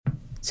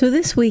So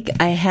this week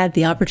I had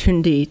the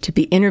opportunity to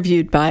be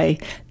interviewed by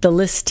the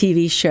List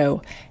TV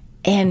show,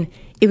 and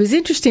it was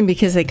interesting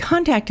because they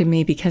contacted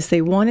me because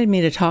they wanted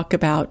me to talk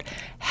about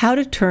how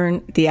to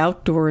turn the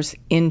outdoors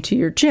into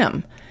your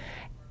gym.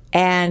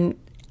 And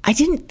I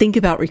didn't think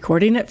about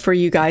recording it for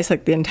you guys,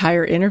 like the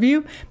entire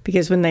interview,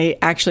 because when they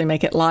actually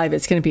make it live,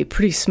 it's going to be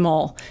pretty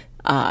small.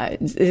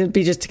 It'll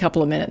be just a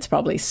couple of minutes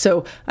probably.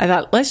 So I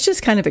thought, let's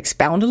just kind of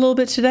expound a little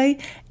bit today,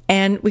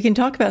 and we can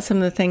talk about some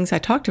of the things I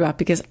talked about,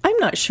 because I'm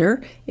not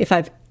sure if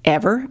I've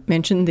ever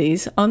mentioned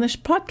these on this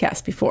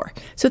podcast before.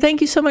 So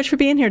thank you so much for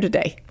being here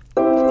today.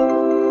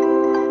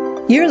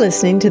 You're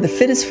listening to the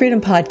Fit is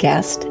Freedom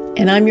podcast,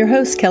 and I'm your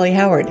host, Kelly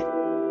Howard.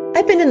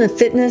 I've been in the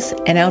fitness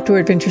and outdoor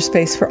adventure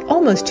space for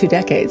almost 2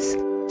 decades.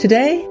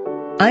 Today,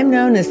 I'm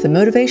known as the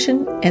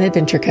Motivation and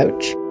Adventure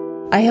Coach.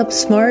 I help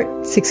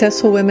smart,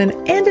 successful women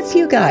and a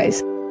few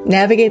guys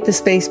navigate the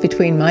space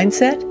between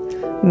mindset,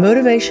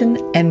 motivation,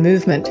 and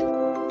movement,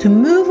 to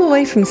move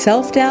away from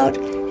self-doubt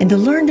and to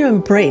learn to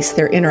embrace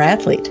their inner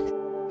athlete.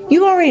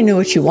 You already know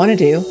what you want to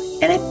do,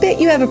 and I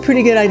bet you have a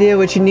pretty good idea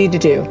what you need to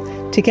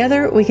do.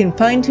 Together, we can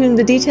fine-tune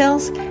the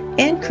details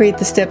and create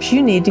the steps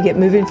you need to get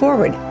moving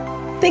forward.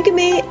 Think of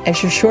me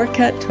as your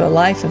shortcut to a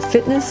life of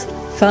fitness,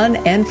 fun,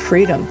 and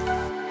freedom.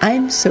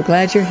 I'm so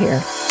glad you're here.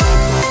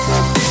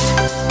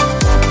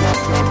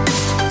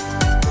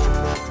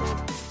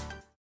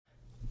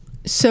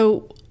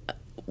 So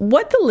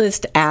what the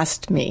list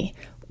asked me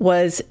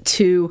was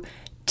to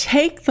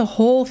take the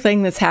whole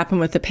thing that's happened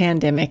with the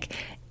pandemic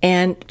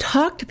and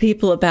talk to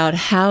people about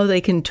how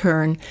they can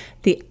turn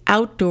the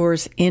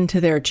outdoors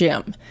into their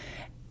gym.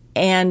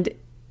 And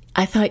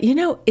I thought,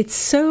 it's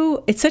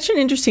such an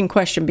interesting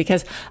question,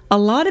 because a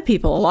lot of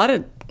people, I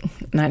don't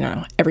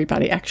know,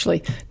 everybody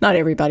actually, not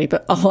everybody,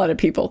 but a lot of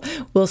people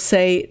will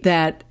say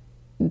that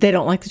they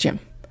don't like the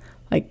gym.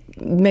 Like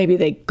maybe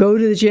they go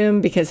to the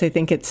gym because they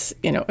think it's,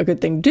 a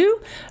good thing to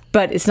do,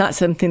 but it's not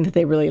something that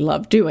they really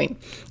love doing.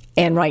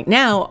 And right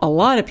now, a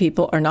lot of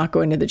people are not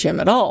going to the gym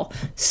at all.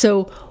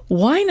 So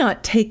why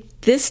not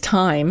take this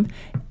time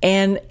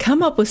and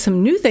come up with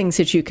some new things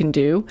that you can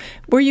do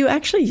where you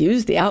actually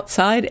use the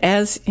outside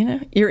as,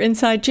 your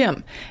inside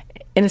gym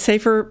in a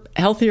safer,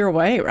 healthier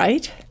way,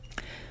 right?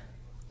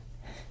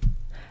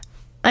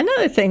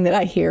 Another thing that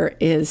I hear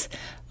is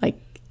like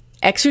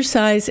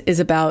exercise is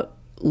about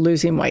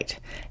losing weight.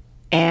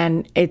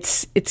 And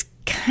it's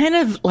kind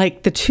of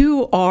like the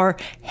two are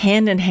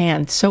hand in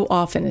hand so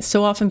often.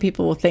 So often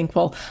people will think,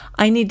 well,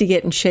 I need to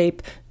get in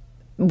shape,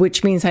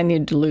 which means I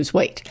need to lose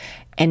weight.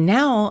 And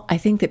now I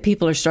think that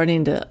people are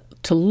starting to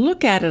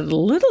look at it a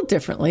little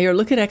differently, or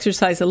look at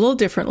exercise a little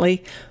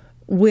differently,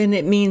 when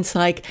it means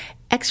like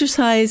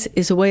exercise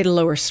is a way to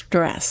lower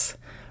stress,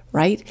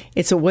 right?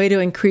 It's a way to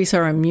increase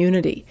our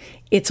immunity.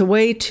 It's a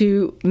way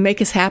to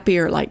make us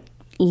happier, like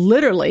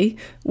literally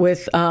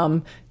with,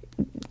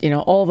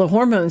 all the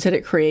hormones that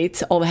it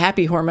creates, all the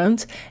happy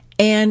hormones,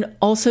 and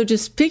also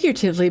just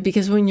figuratively,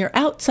 because when you're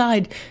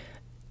outside,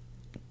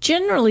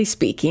 generally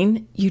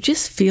speaking, you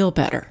just feel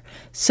better.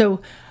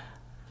 So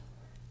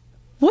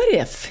what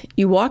if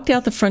you walked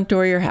out the front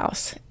door of your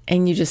house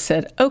and you just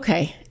said,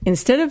 okay,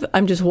 instead of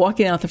I'm just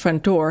walking out the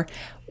front door,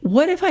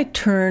 what if I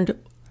turned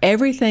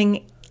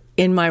everything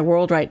in my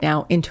world right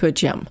now into a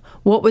gym?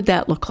 What would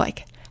that look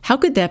like? How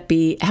could that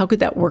be? How could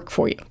that work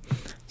for you?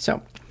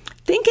 So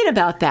thinking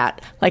about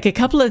that, like a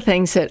couple of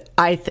things that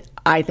I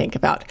think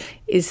about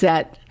is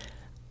that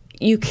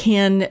you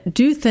can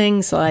do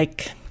things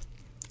like,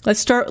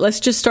 let's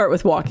just start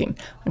with walking.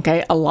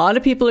 Okay. A lot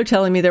of people are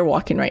telling me they're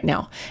walking right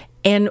now,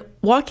 and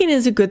walking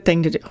is a good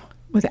thing to do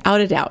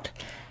without a doubt.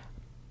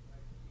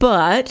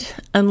 But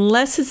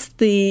unless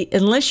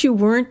you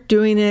weren't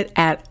doing it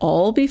at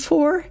all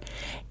before,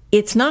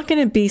 it's not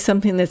going to be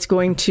something that's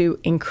going to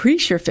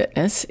increase your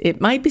fitness.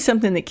 It might be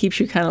something that keeps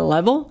you kind of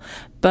level,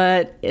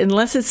 but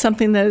unless it's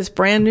something that is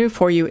brand new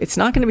for you, it's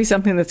not going to be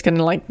something that's going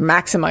to like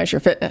maximize your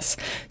fitness.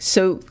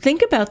 So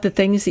think about the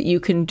things that you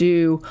can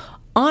do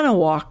on a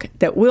walk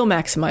that will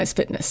maximize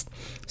fitness.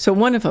 So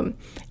one of them,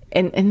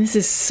 and this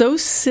is so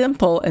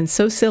simple and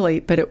so silly,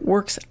 but it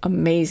works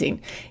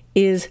amazing,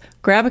 is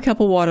grab a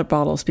couple water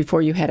bottles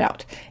before you head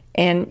out.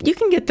 And you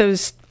can get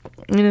those,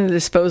 the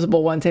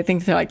disposable ones. I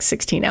think they're like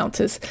 16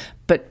 ounces.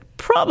 But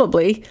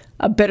probably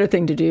a better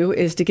thing to do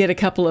is to get a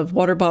couple of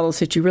water bottles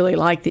that you really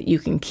like that you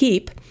can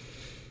keep.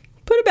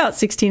 Put about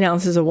 16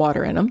 ounces of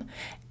water in them.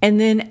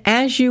 And then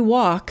as you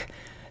walk,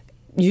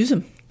 use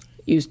them.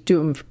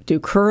 Do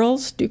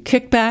curls, do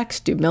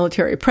kickbacks, do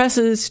military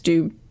presses,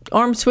 do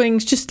arm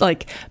swings. Just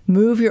like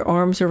move your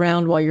arms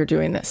around while you're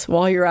doing this,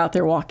 while you're out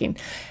there walking.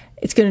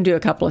 It's going to do a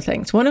couple of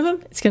things. One of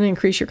them, it's going to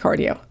increase your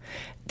cardio.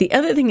 The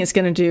other thing it's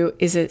going to do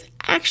is it's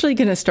actually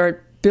going to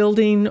start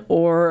building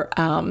or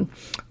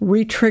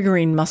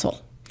re-triggering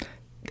muscle.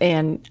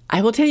 And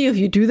I will tell you, if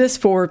you do this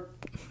for,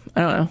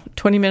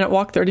 20-minute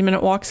walk,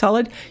 30-minute walk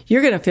solid,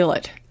 you're going to feel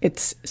it.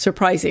 It's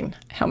surprising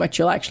how much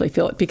you'll actually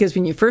feel it. Because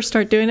when you first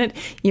start doing it,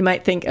 you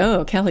might think,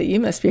 oh, Kelly, you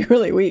must be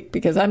really weak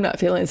because I'm not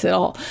feeling this at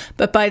all.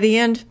 But by the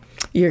end,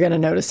 you're going to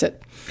notice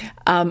it.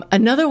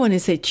 Another one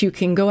is that you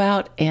can go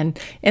out and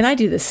I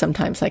do this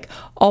sometimes, like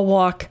I'll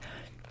walk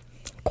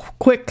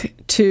quick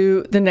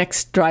to the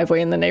next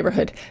driveway in the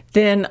neighborhood.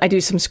 Then I do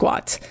some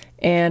squats,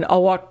 and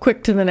I'll walk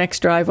quick to the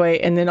next driveway,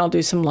 and then I'll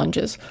do some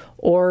lunges.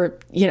 Or,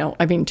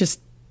 just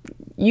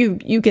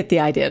you get the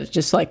idea.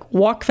 Just like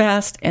walk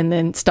fast and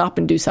then stop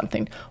and do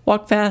something.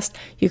 Walk fast.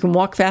 You can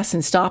walk fast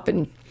and stop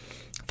and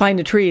find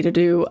a tree to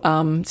do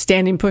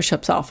standing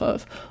push-ups off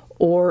of.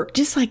 Or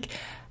just like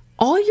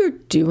all you're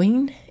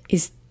doing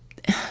is,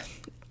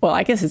 well,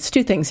 I guess it's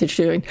two things that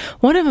you're doing.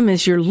 One of them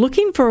is you're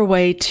looking for a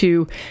way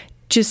to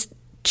just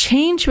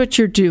change what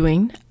you're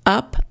doing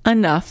up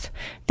enough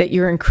that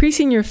you're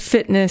increasing your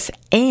fitness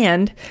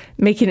and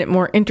making it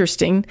more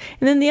interesting.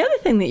 And then the other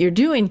thing that you're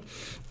doing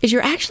is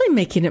you're actually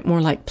making it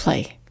more like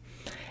play.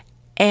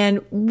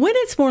 And when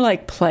it's more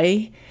like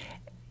play,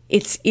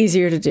 it's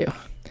easier to do.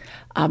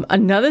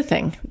 Another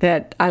thing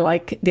that I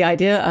like the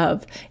idea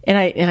of, and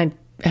I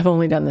have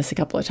only done this a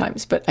couple of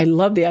times, but I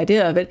love the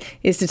idea of it,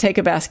 is to take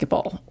a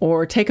basketball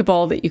or take a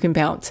ball that you can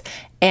bounce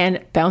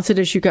and bounce it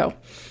as you go.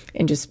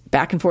 And just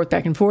back and forth,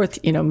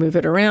 move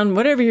it around,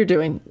 whatever you're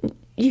doing,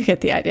 you get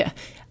the idea.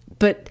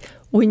 But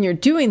when you're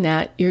doing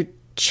that, you're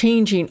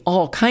changing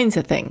all kinds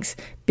of things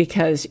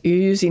because you're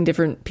using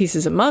different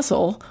pieces of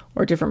muscle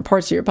or different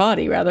parts of your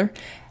body, rather.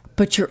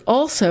 But you're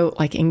also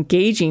like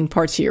engaging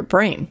parts of your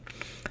brain.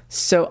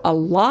 So a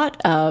lot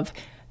of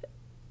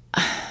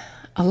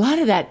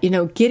that,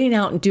 getting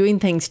out and doing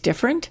things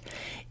different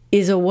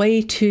is a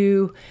way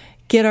to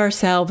get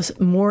ourselves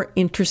more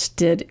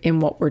interested in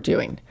what we're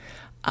doing.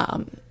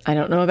 I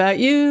don't know about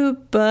you,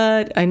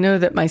 but I know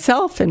that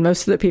myself and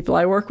most of the people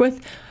I work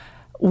with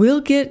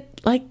will get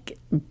like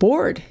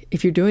bored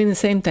if you're doing the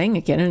same thing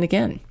again and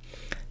again.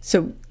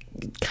 So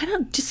kind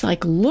of just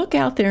like look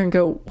out there and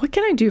go, what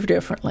can I do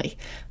differently?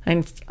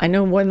 And I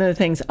know one of the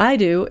things I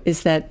do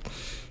is that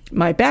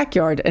my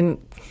backyard, and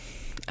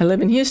I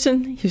live in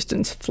Houston.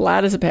 Houston's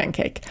flat as a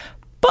pancake,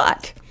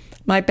 but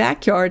my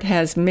backyard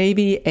has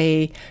maybe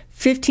a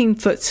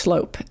 15-foot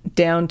slope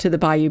down to the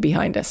bayou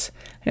behind us.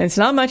 And it's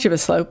not much of a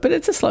slope, but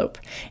it's a slope.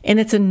 And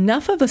it's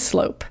enough of a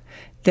slope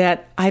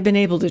that I've been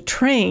able to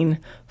train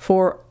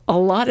for a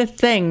lot of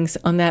things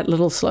on that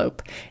little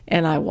slope.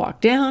 And I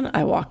walk down,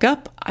 I walk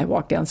up, I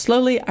walk down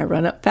slowly, I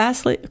run up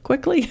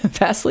quickly.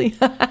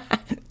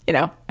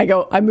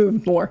 I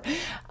move more.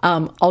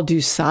 I'll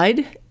do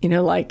side,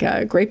 like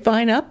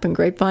grapevine up and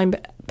grapevine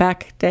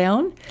back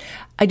down.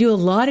 I do a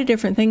lot of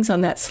different things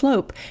on that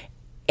slope.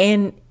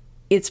 And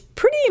it's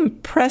pretty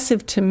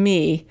impressive to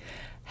me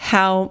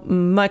how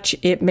much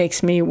it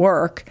makes me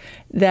work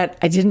that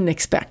I didn't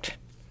expect,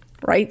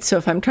 right? So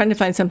if I'm trying to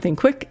find something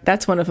quick,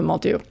 that's one of them I'll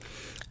do.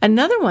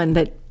 Another one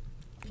that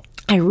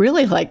I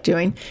really like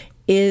doing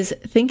is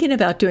thinking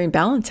about doing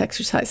balance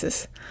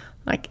exercises.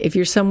 Like if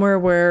you're somewhere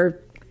where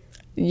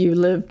you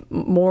live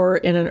more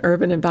in an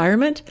urban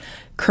environment,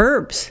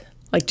 curbs,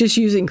 like just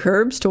using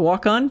curbs to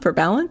walk on for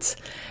balance,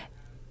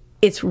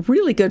 it's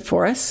really good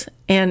for us.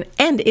 And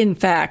in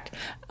fact,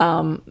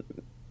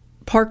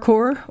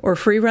 parkour or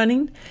free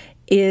running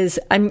is,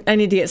 I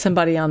need to get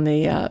somebody on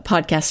the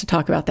podcast to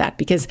talk about that,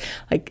 because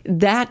like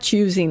that's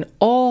using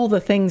all the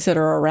things that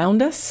are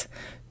around us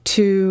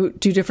to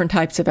do different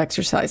types of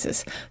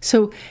exercises.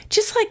 So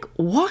just like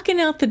walking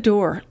out the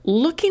door,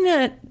 looking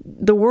at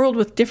the world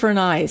with different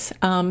eyes,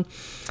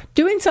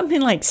 doing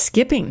something like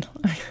skipping.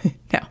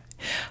 Now,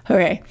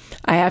 okay,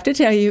 I have to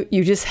tell you,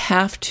 you just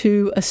have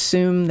to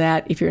assume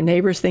that if your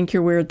neighbors think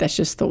you're weird, that's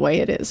just the way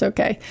it is,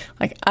 okay?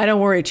 Like, I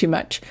don't worry too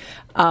much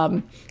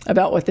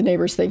about what the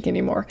neighbors think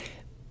anymore.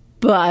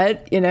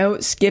 But,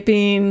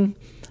 skipping,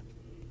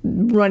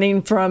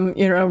 running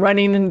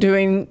and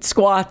doing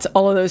squats,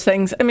 all of those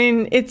things, I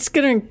mean,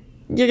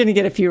 you're going to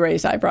get a few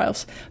raised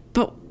eyebrows.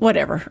 But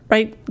whatever,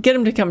 right? Get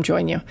them to come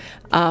join you.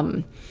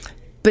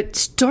 But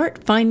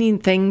start finding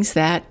things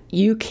that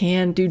you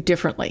can do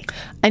differently.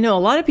 I know a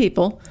lot of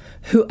people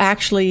who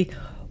actually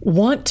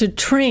want to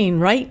train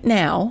right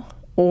now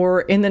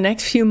or in the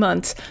next few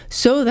months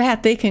so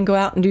that they can go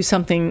out and do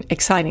something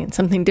exciting,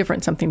 something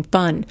different, something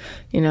fun,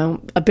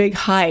 a big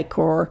hike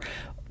or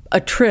a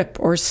trip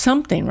or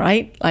something,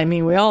 right? I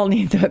mean, we all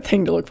need that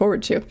thing to look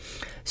forward to.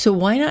 So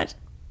why not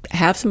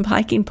have some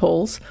hiking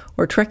poles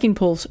or trekking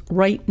poles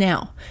right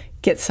now?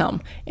 Get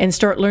some and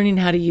start learning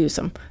how to use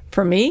them.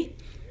 For me,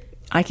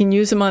 I can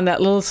use them on that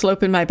little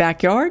slope in my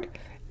backyard,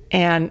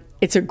 and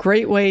it's a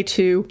great way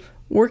to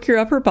work your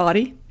upper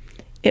body.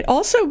 It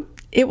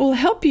will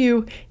help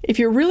you if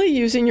you're really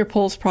using your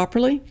poles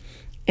properly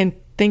and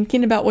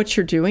thinking about what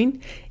you're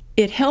doing.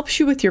 It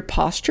helps you with your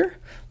posture.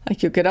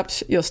 Like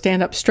you'll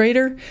stand up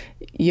straighter,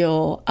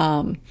 you'll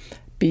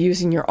be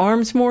using your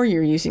arms more,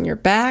 you're using your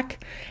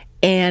back,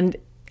 and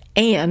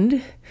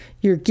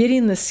you're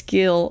getting the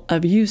skill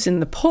of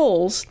using the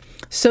poles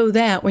so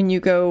that when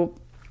you go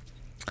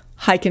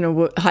hike in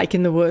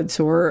the woods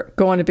or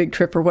go on a big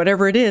trip or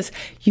whatever it is,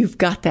 you've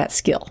got that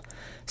skill.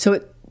 So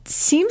it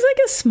seems like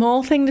a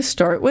small thing to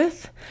start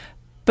with,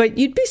 but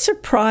you'd be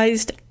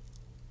surprised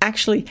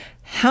actually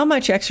how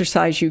much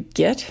exercise you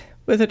get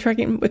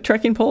with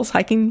trekking poles,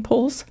 hiking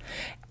poles,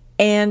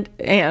 and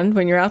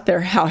when you're out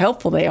there, how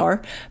helpful they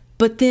are.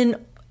 But then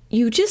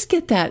you just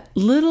get that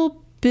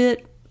little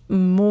bit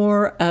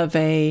more of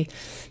a,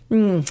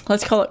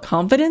 let's call it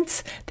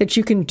confidence that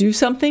you can do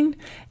something.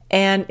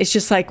 And it's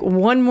just like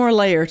one more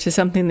layer to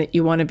something that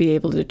you want to be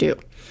able to do.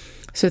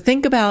 So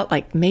think about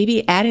like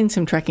maybe adding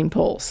some trekking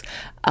poles.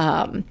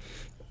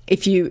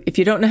 If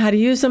you don't know how to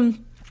use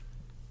them,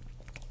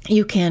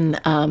 you can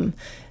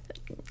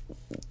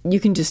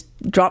just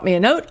drop me a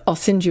note. I'll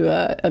send you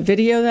a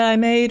video that I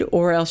made,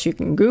 or else you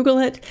can Google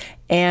it.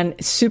 And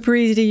it's super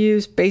easy to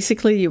use.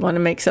 Basically, you want to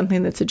make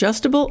something that's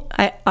adjustable.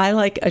 I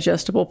like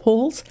adjustable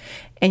poles,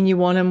 and you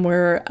want them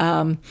where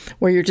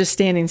you're just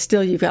standing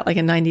still. You've got like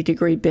a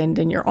 90-degree bend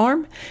in your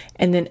arm.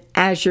 And then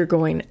as you're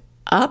going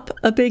up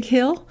a big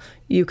hill,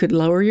 you could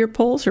lower your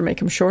poles or make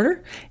them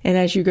shorter. And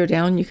as you go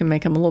down, you can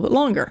make them a little bit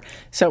longer.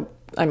 So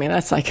I mean,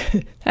 that's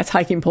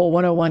hiking pole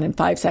 101 in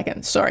 5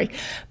 seconds. Sorry.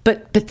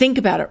 But think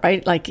about it,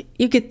 right? Like,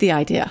 you get the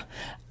idea.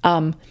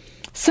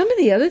 Some of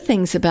the other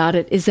things about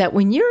it is that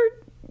when you're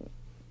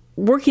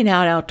working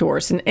out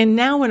outdoors, and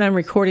now when I'm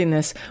recording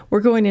this,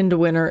 we're going into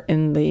winter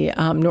in the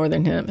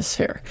Northern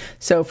Hemisphere.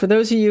 So for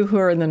those of you who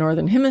are in the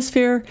Northern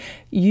Hemisphere,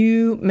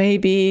 you may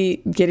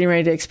be getting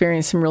ready to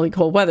experience some really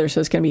cold weather. So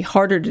it's going to be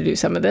harder to do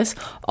some of this,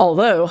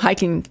 although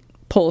hiking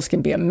poles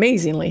can be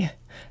amazingly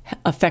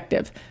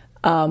effective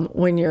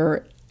when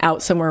you're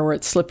out somewhere where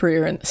it's slippery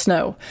or in the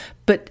snow.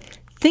 But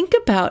think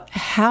about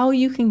how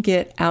you can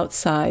get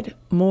outside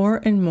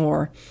more and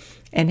more,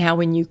 and how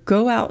when you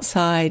go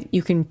outside,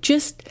 you can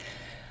just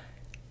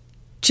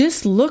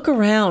look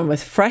around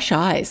with fresh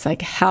eyes.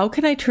 Like, how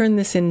can I turn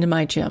this into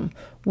my gym?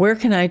 Where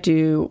can I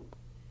do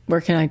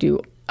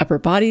upper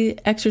body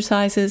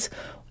exercises?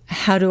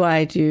 How do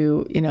I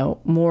do,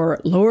 more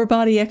lower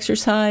body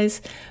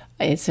exercise?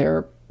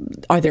 Are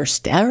there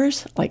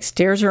stairs? Like,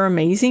 stairs are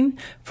amazing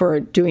for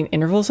doing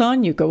intervals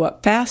on. You go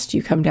up fast,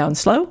 you come down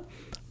slow,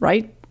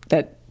 right?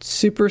 That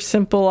super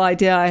simple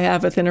idea I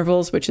have with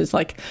intervals, which is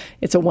like,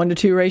 it's a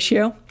 1-to-2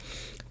 ratio.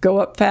 Go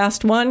up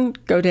fast 1,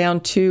 go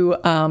down 2,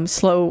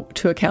 slow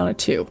to a count of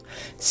 2.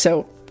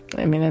 So,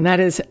 I mean, and that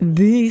is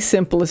the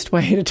simplest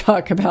way to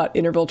talk about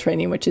interval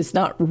training, which is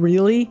not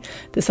really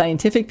the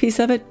scientific piece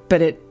of it,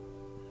 but it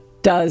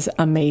does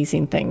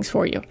amazing things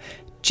for you.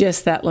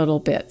 Just that little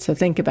bit. So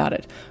think about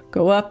it.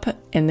 Go up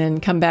and then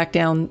come back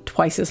down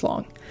twice as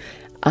long.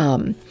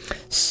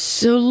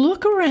 So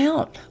look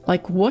around.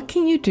 Like, what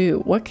can you do?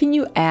 What can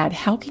you add?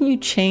 How can you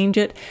change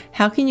it?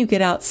 How can you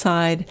get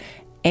outside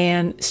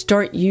and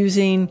start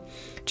using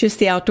just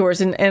the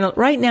outdoors? And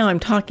right now I'm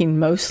talking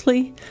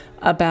mostly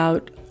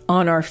about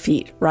on our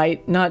feet,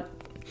 right? Not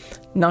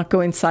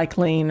going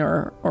cycling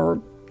or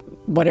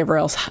whatever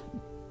else,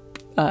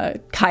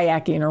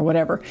 kayaking or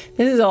whatever.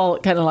 This is all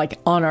kind of like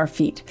on our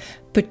feet.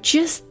 But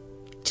just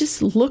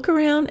look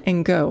around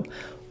and go,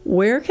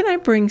 where can I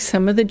bring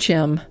some of the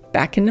gym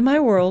back into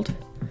my world,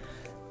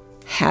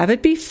 have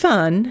it be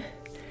fun,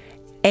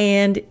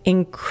 and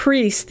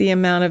increase the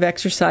amount of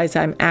exercise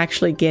I'm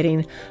actually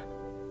getting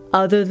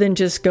other than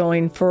just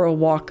going for a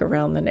walk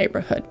around the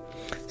neighborhood?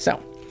 So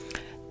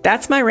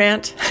that's my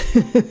rant.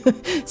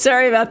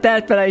 Sorry about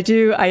that, but I'm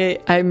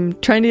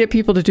trying to get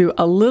people to do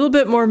a little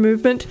bit more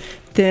movement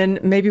than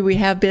maybe we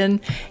have been.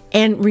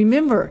 And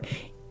remember,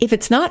 if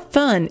it's not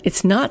fun,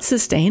 it's not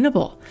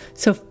sustainable.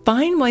 So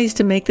find ways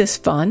to make this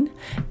fun,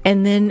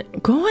 and then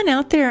go on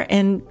out there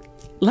and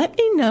let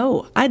me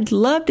know. I'd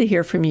love to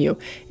hear from you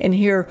and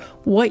hear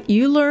what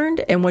you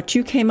learned and what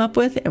you came up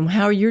with and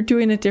how you're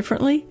doing it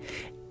differently,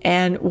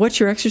 and what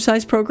your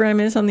exercise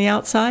program is on the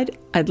outside.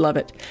 I'd love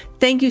it.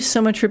 Thank you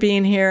so much for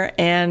being here.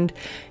 And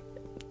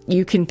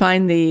you can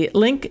find the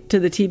link to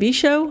the TV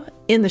show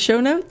in the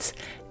show notes.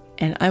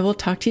 And I will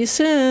talk to you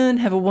soon.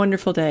 Have a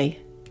wonderful day.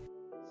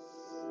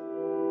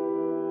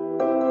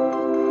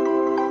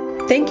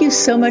 Thank you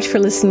so much for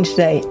listening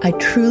today. I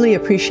truly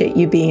appreciate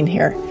you being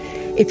here.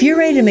 If you're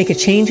ready to make a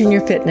change in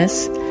your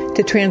fitness,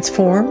 to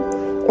transform,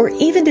 or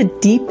even to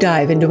deep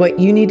dive into what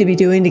you need to be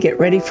doing to get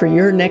ready for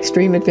your next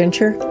dream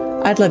adventure,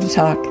 I'd love to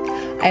talk.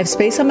 I have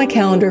space on my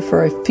calendar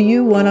for a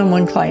few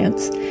one-on-one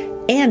clients,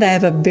 and I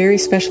have a very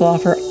special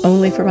offer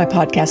only for my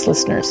podcast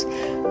listeners.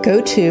 Go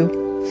to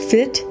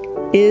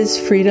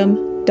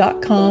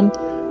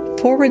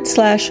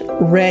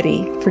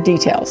fitisfreedom.com/ready for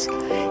details.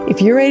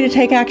 If you're ready to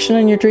take action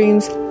on your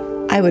dreams,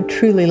 I would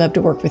truly love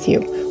to work with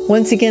you.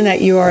 Once again,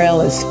 that URL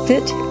is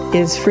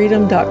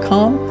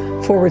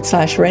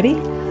fitisfreedom.com/ready.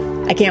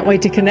 I can't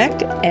wait to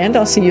connect, and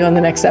I'll see you on the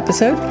next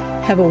episode.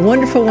 Have a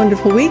wonderful,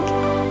 wonderful week,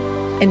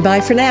 and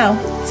bye for now.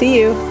 See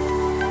you.